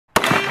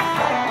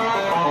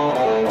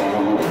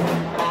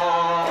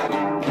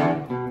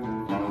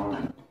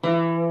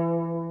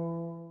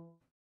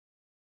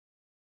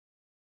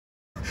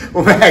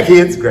Well, Maggie,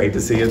 it's great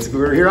to see you.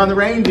 We're here on the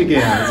range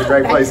again. It's a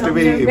great place to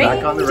be.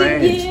 Back on the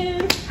range.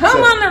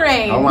 Home on the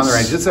range. Home on the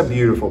range. It's a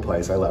beautiful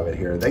place. I love it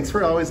here. Thanks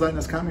for always letting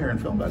us come here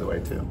and film, by the way,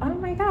 too. Oh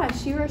my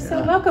gosh, you are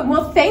so welcome.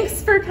 Well,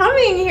 thanks for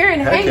coming here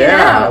and hanging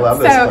out. I love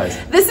this place.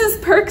 This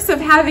is perks of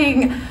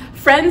having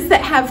friends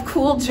that have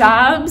cool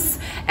jobs.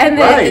 And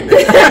right. I agree.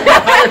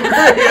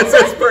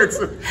 It's perks.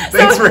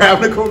 Thanks for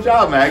having a cool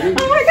job, Maggie.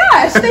 Oh my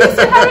gosh, thanks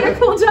for having a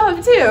cool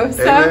job too.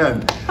 So,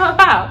 amen. How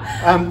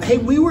about? Hey,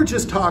 we were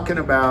just talking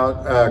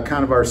about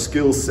kind of our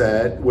skill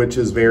set, which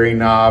is very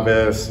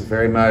novice,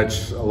 very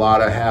much a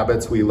lot of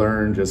habits we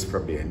learned just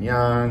from being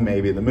young,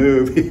 maybe the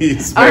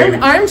movies.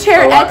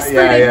 Armchair expert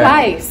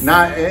advice.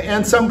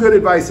 And some good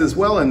advice as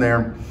well in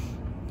there.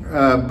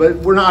 But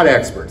we're not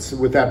experts,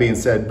 with that being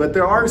said. But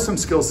there are some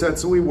skill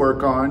sets that we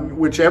work on,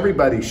 which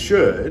everybody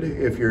should.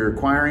 If you're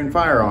acquiring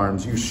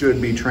firearms, you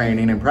should be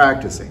training and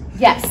practicing.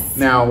 Yes.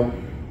 Now,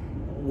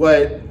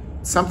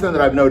 something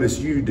that I've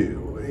noticed you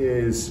do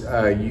is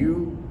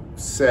you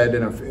said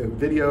in a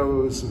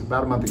video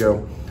about a month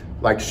ago,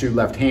 like shoot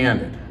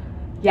left-handed.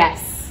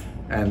 Yes.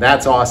 And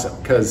that's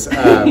awesome, because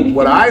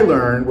what I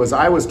learned was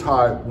I was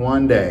taught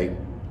one day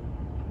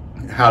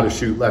how to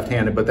shoot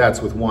left-handed, but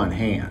that's with one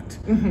hand,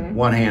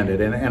 one-handed.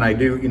 And I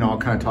do, I'll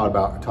kind of talk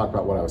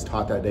about what I was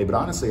taught that day, but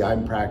honestly, I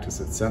haven't practiced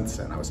it since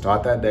then. I was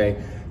taught that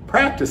day,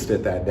 practiced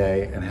it that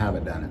day, and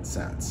haven't done it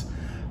since.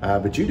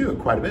 But you do it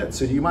quite a bit.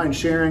 So do you mind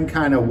sharing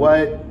kind of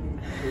what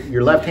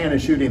your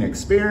left-handed shooting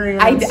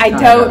experience? I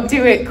don't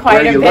do it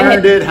quite a bit. Where you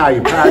learned it, how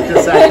you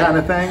practice that kind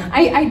of thing?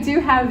 I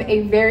do have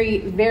a very,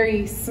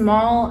 very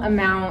small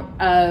amount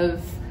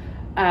of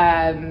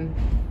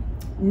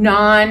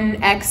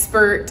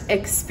non-expert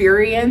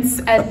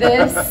experience at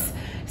this.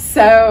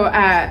 So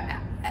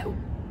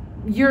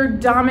your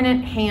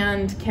dominant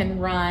hand can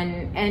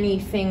run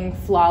anything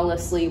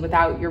flawlessly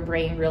without your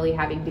brain really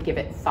having to give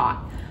it thought.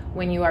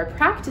 When you are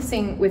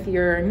practicing with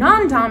your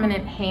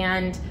non-dominant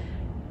hand,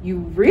 you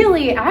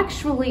really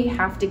actually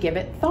have to give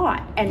it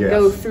thought and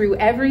go through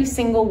every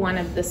single one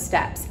of the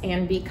steps.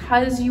 And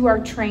because you are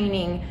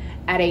training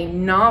at a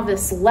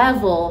novice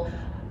level,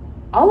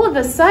 all of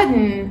a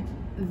sudden,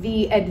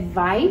 the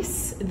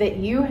advice that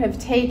you have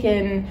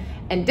taken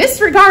and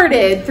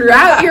disregarded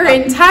throughout your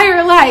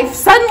entire life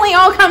suddenly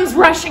all comes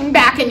rushing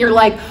back, and you're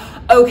like,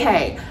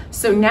 okay,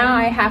 so now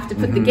I have to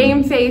put the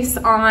game face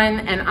on,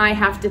 and I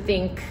have to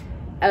think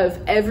of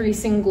every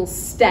single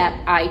step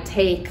I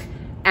take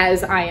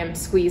as I am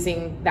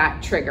squeezing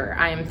that trigger.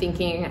 I am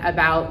thinking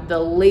about the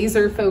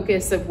laser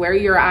focus of where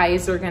your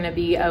eyes are going to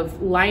be,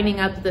 of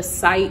lining up the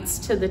sights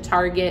to the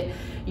target.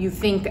 You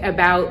think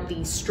about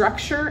the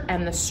structure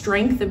and the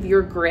strength of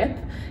your grip.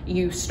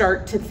 You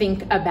start to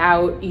think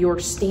about your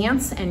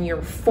stance and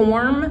your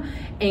form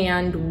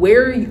and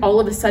where all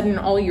of a sudden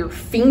all your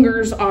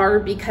fingers are,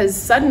 because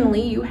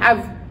suddenly you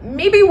have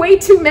maybe way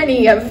too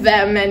many of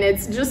them and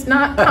it's just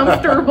not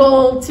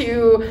comfortable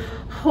to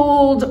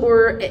hold,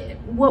 or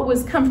what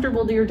was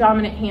comfortable to your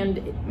dominant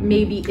hand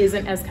maybe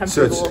isn't as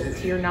comfortable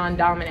to your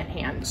non-dominant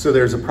hand. So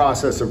there's a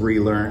process of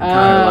relearn,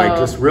 kind of like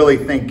just really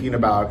thinking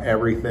about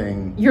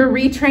everything. You're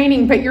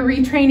retraining, but you're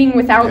retraining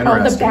without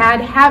all the bad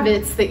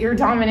habits that your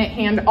dominant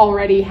hand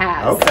already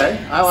has.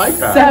 Okay, I like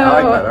that. So,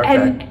 I like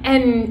that. Okay.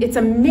 And it's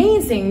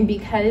amazing,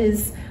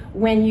 because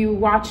when you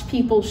watch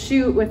people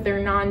shoot with their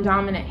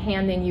non-dominant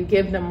hand and you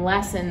give them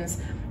lessons,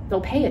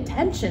 they'll pay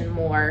attention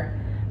more,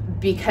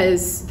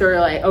 because they're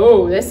like,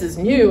 oh, this is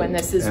new and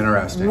this is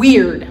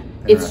weird.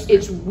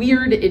 It's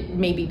weird. It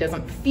maybe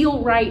doesn't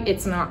feel right.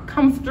 It's not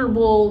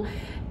comfortable,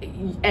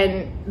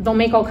 and they'll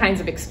make all kinds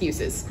of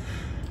excuses.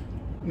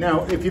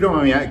 Now, if you don't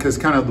mind me, because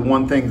kind of the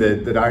one thing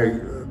that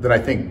I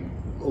think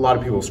a lot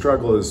of people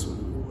struggle is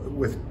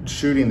with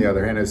shooting the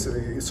other hand is,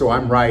 so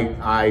I'm right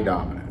eye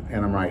dominant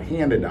and I'm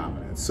right-handed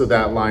dominant, so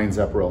that lines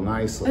up real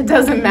nicely. It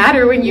doesn't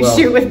matter when you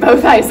shoot with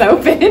both eyes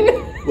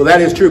open. Well,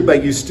 that is true,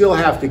 but you still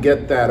have to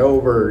get that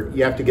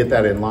you have to get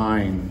that in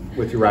line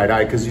with your right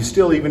eye, because you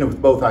still, even with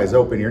both eyes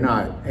open, you're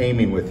not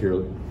aiming with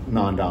your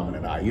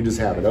non-dominant eye. You just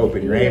have it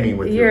open. You're aiming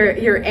with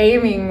you're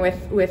aiming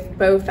with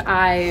both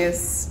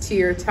eyes to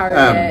your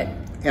target.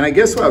 And I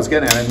guess what I was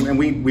getting at, and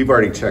we've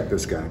already checked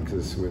this gun,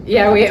 because we've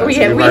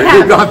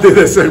gone through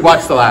this and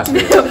watched the last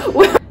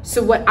video.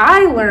 So what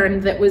I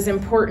learned that was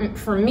important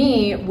for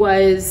me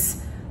was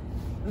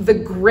the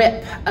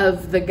grip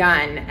of the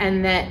gun,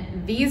 and that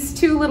these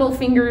two little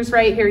fingers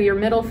right here, your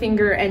middle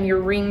finger and your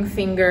ring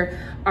finger,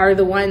 are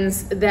the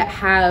ones that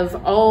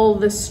have all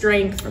the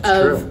strength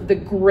of the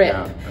grip.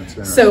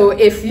 Yeah, so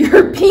if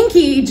your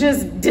pinky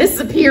just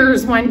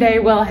disappears one day,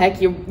 well, heck,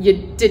 you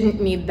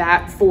didn't need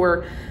that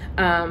for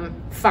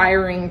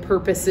firing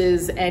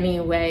purposes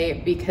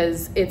anyway,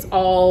 because it's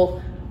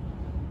all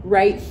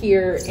right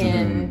here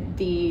in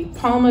the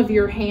palm of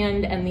your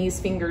hand, and these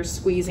fingers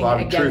squeezing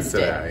against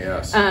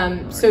it.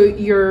 So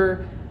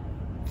your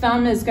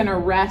thumb is going to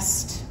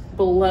rest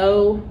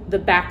below the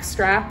back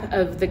strap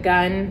of the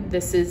gun.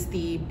 This is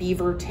the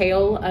beaver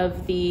tail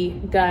of the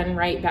gun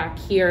right back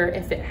here,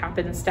 if it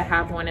happens to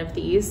have one of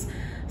these.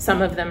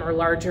 Some of them are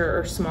larger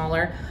or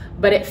smaller,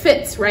 but it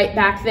fits right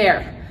back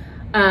there.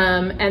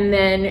 And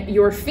then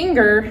your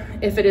finger,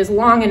 if it is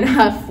long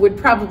enough, would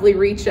probably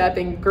reach up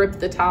and grip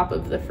the top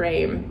of the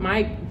frame.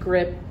 My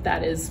grip,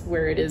 that is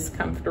where it is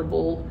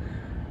comfortable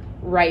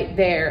right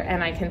there.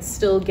 And I can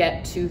still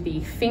get to the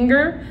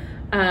finger.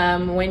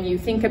 When you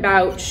think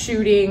about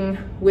shooting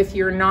with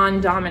your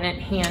non-dominant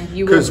hand,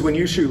 because when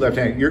you shoot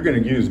left-handed, you're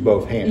going to use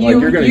both hands.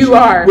 You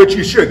are, which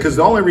you should. Because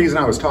the only reason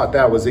I was taught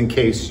that was in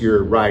case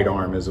your right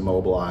arm is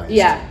immobilized.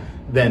 Yeah.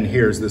 Then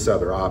here's this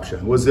other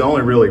option. Was the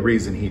only really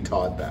reason he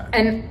taught that.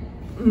 And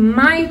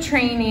my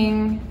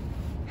training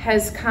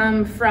has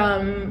come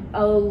from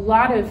a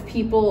lot of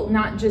people,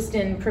 not just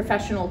in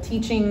professional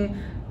teaching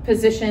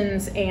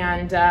positions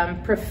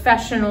and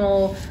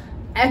professional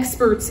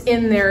experts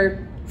in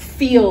their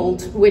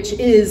field, which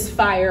is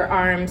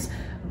firearms,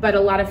 but a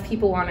lot of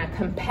people on a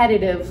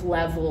competitive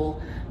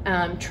level,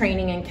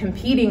 training and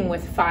competing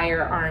with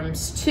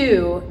firearms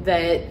too,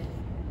 that,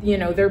 you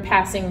know, they're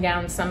passing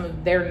down some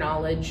of their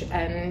knowledge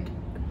and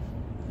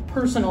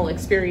personal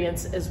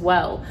experience as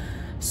well.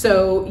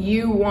 So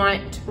you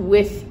want,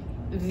 with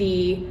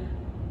the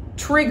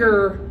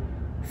trigger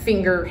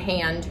finger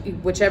hand,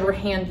 whichever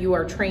hand you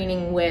are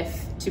training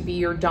with, to be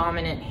your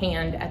dominant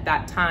hand at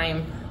that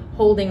time,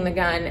 holding the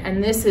gun,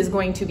 and this is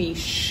going to be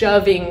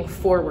shoving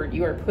forward.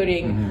 You are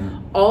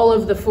putting all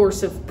of the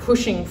force of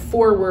pushing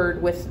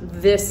forward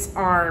with this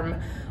arm,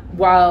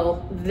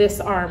 while this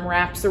arm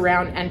wraps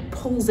around and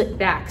pulls it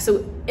back.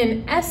 So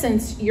in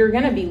essence, you're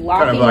going to be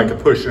locking, kind of like a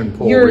push and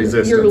pull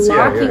resistance. You're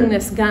locking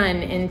this gun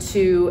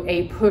into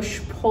a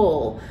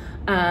push-pull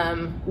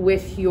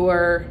with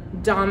your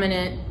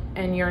dominant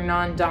and your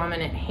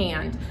non-dominant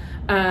hand.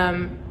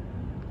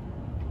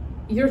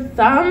 Your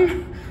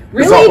thumb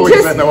really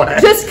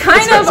just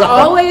kind of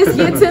always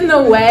gets in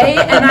the way,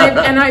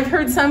 and I've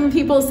heard some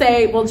people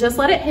say, well, just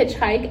let it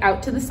hitchhike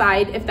out to the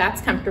side if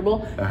that's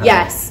comfortable.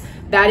 Yes,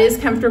 that is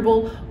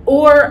comfortable.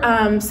 Or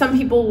some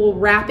people will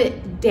wrap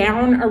it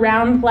down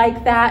around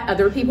like that.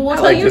 Other people will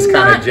tell you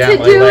not to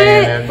do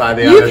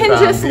it. You can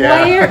just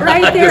lay it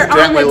right there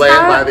on the top. Lay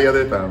it by the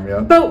other thumb.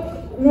 Yeah.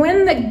 But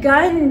when the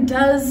gun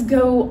does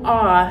go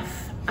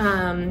off,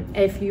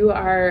 if you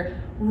are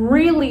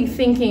really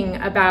thinking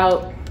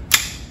about,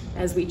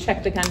 as we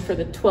check the gun for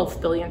the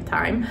 12th billionth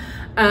time,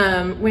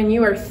 when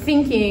you are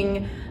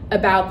thinking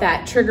about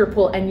that trigger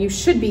pull, and you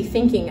should be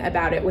thinking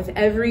about it with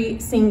every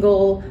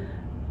single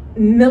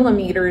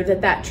millimeter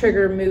that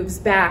trigger moves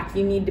back,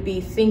 you need to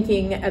be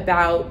thinking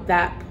about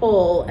that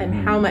pull and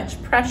how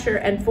much pressure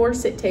and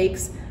force it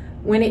takes.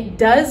 When it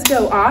does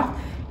go off,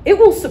 it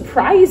will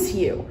surprise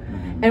you.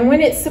 And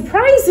when it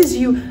surprises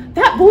you,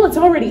 that bullet's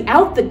already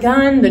out the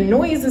gun, the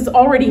noise is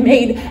already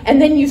made,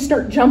 and then you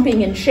start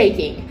jumping and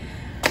shaking.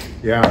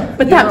 Yeah.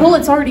 But that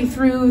bullet's already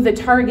through the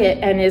target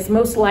and is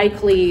most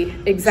likely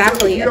exactly.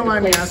 So if you don't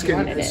mind me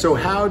asking, so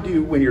how do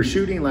you, when you're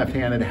shooting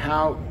left-handed,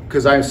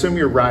 because I assume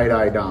you're right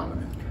eye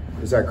dominant,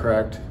 is that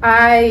correct?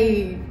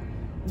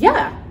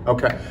 Yeah.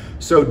 Okay.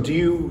 So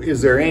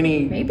is there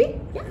any, maybe?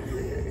 Yeah.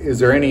 Is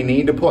there any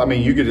need to pull? I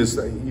mean, you could just,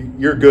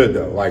 you're good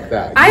though, like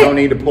that. You don't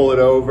need to pull it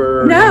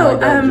over. No. Like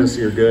that, just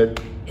you're good.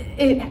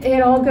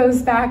 It all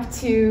goes back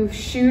to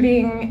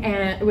shooting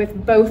and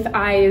with both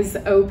eyes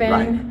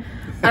open.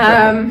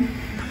 Right.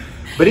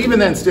 But even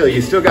then, still,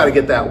 you still got to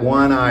get that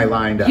one eye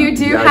lined up. You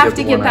do have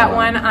to get that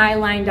one eye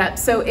lined up.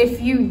 So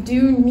if you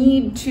do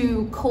need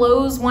to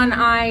close one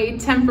eye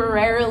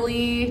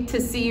temporarily to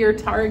see your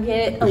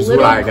target a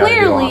little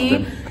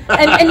clearly,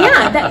 and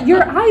yeah, that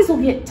your eyes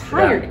will get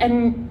tired. Yeah.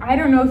 And I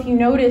don't know if you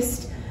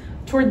noticed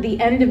toward the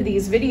end of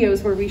these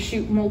videos where we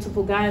shoot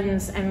multiple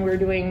guns and we're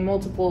doing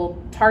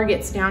multiple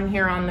targets down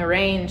here on the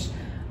range,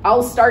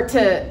 I'll start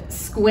to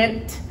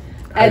squint.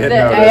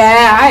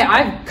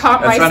 I've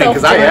caught myself. That's funny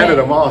because I edited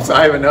them all, so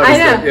I haven't noticed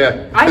it.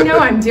 Yeah. I know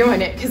I'm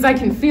doing it because I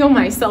can feel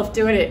myself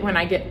doing it when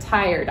I get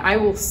tired. I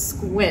will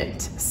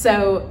squint.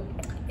 So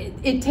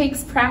it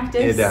takes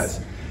practice. It does.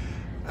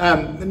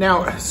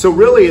 Now, so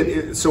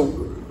really,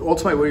 so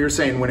ultimately what you're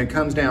saying, when it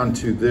comes down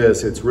to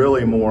this, it's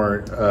really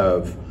more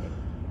of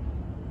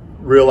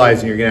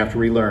realizing you're going to have to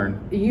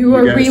relearn. You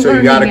are relearning. So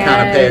you got to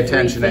kind of pay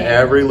attention to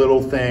every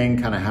little thing,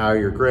 kind of how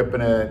you're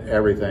gripping it,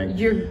 everything.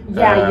 Your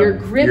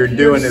grip. You're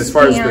doing, as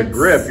far as the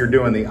grip, you're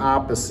doing the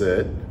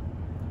opposite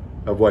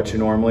of what you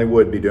normally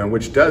would be doing,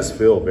 which does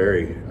feel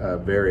very,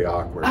 very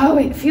awkward. Oh,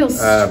 it feels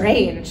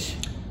strange.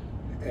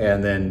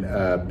 And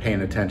then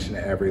paying attention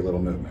to every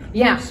little movement.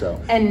 Yeah. So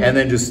and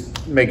then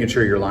just making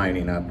sure you're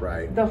lining up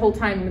right the whole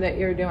time that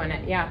you're doing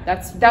it. Yeah,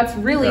 that's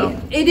really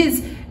it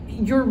is.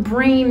 Your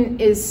brain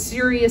is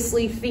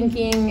seriously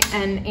thinking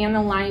and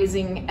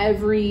analyzing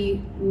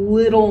every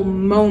little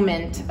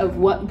moment of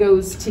what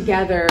goes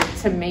together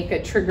to make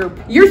a trigger.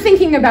 You're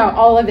thinking about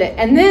all of it.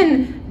 And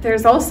then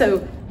there's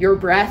also your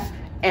breath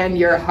and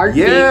your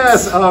heartbeat.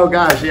 Yes. Oh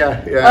gosh.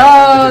 Yeah.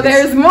 Oh,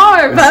 there's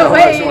more. But so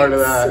wait. Much more to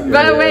that.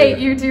 But wait,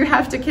 you do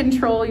have to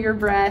control your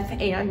breath,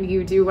 and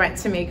you do want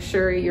to make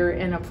sure you're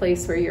in a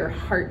place where your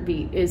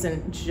heartbeat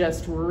isn't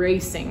just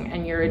racing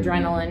and your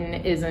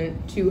adrenaline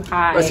isn't too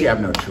high. Unless you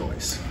have no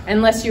choice.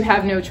 Unless you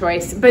have no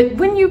choice. But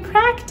when you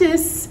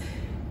practice,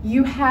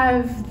 you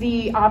have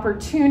the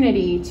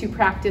opportunity to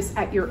practice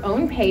at your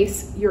own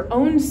pace, your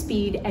own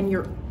speed, and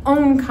your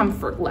own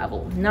comfort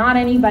level, not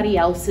anybody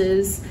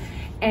else's.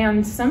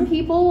 And some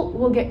people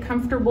will get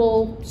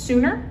comfortable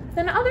sooner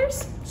than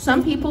others.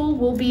 Some people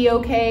will be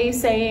okay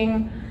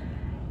saying,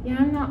 yeah,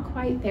 I'm not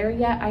quite there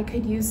yet. I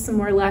could use some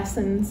more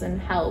lessons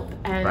and help.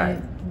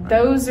 And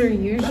those are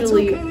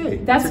usually, that's okay.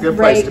 That's a good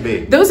great. place to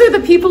be. Those are the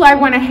people I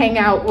want to hang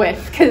out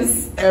with,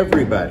 because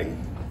everybody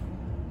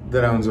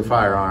that owns a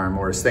firearm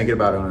or is thinking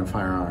about owning a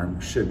firearm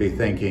should be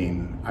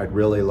thinking, I'd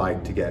really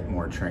like to get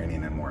more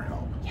training and more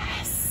help.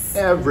 yes.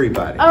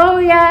 Everybody. Oh,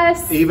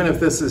 yes. Even if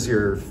this is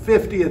your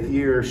 50th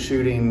year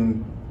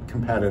shooting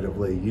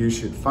competitively, you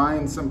should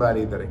find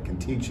somebody that it can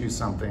teach you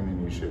something,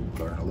 and you should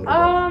learn a little bit.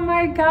 Oh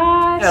my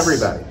gosh.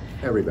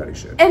 Everybody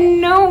should. And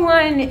no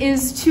one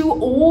is too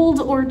old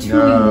or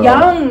too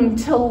young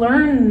to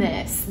learn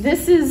this.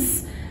 This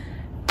is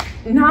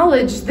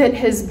knowledge that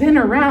has been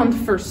around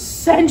for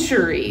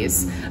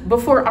centuries,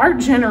 before our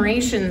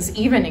generations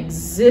even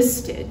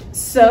existed.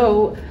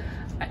 So,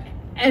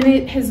 and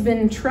it has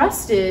been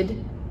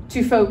trusted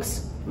to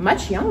folks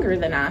much younger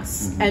than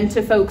us, and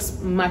to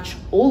folks much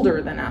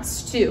older than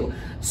us too.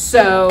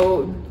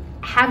 So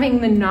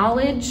having the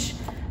knowledge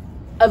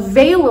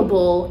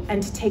available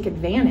and to take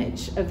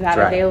advantage of that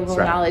available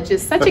knowledge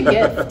is such a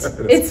gift.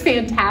 It's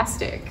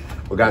fantastic.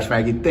 Well, gosh,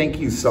 Maggie, thank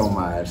you so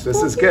much.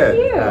 This is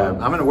good. I'm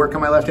going to work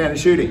on my left-handed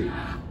shooting.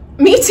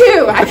 Me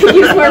too. I could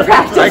use more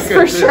practice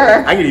for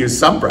sure. I could use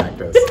some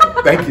practice.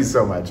 Thank you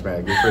so much,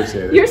 Maggie.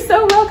 Appreciate it. You're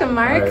so welcome,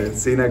 Mark. All right,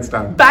 see you next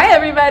time. Bye,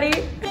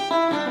 everybody.